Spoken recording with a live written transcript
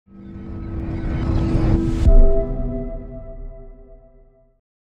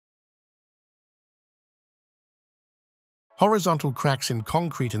Horizontal cracks in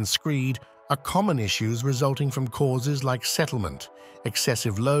concrete and screed are common issues resulting from causes like settlement,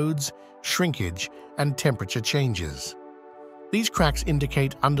 excessive loads, shrinkage, and temperature changes. These cracks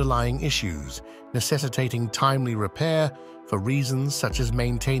indicate underlying issues, necessitating timely repair for reasons such as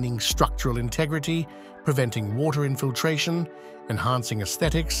maintaining structural integrity, preventing water infiltration, enhancing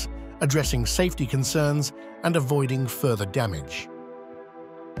aesthetics, addressing safety concerns, and avoiding further damage.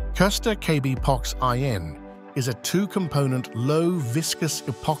 KÖSTER KB-Pox IN is a two-component low-viscous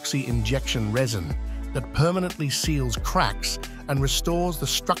epoxy injection resin that permanently seals cracks and restores the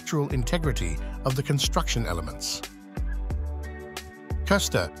structural integrity of the construction elements.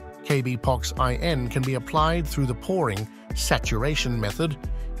 KÖSTER KB-Pox IN can be applied through the pouring saturation method,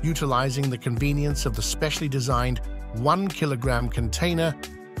 utilizing the convenience of the specially designed 1 kilogram container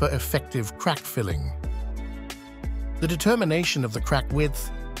for effective crack filling. The determination of the crack width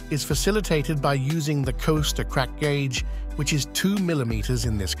is facilitated by using the KÖSTER crack gauge, which is 2 millimeters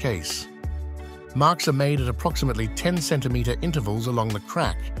in this case. Marks are made at approximately 10 centimeter intervals along the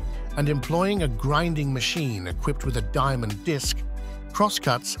crack, and employing a grinding machine equipped with a diamond disc,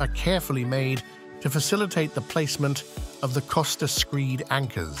 crosscuts are carefully made to facilitate the placement of the KÖSTER screed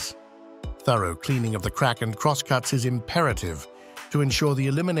anchors. Thorough cleaning of the crack and crosscuts is imperative to ensure the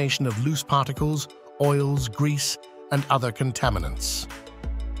elimination of loose particles, oils, grease, and other contaminants.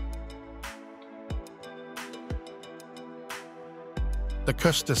 The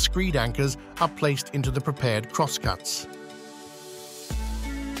KÖSTER screed anchors are placed into the prepared crosscuts.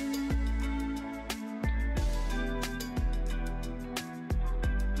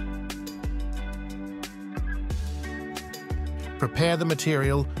 Prepare the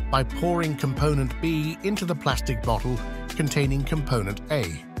material by pouring component B into the plastic bottle containing component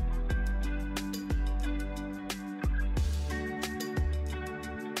A.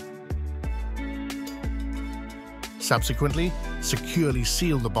 Subsequently, securely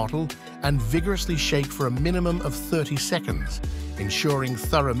seal the bottle and vigorously shake for a minimum of 30 seconds, ensuring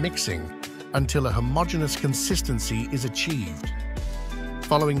thorough mixing until a homogeneous consistency is achieved.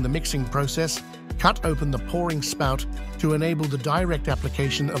 Following the mixing process, cut open the pouring spout to enable the direct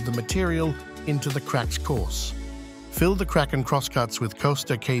application of the material into the crack's course. Fill the crack and crosscuts with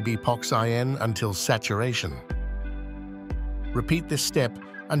KÖSTER KB-Pox IN until saturation. Repeat this step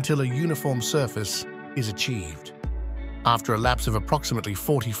until a uniform surface is achieved. After a lapse of approximately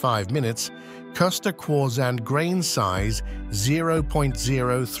 45 minutes, KÖSTER Quarzand grain size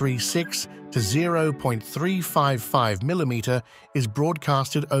 0.036 to 0.355 mm is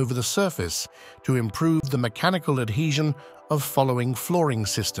broadcasted over the surface to improve the mechanical adhesion of following flooring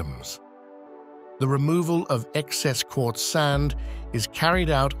systems. The removal of excess quartz sand is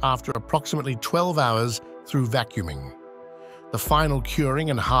carried out after approximately 12 hours through vacuuming. The final curing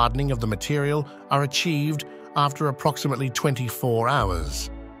and hardening of the material are achieved after approximately 24 hours.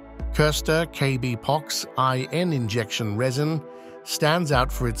 KÖSTER KB-Pox IN injection resin stands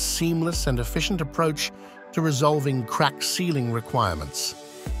out for its seamless and efficient approach to resolving crack sealing requirements.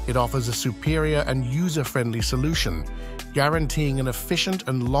 It offers a superior and user-friendly solution, guaranteeing an efficient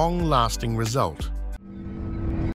and long-lasting result.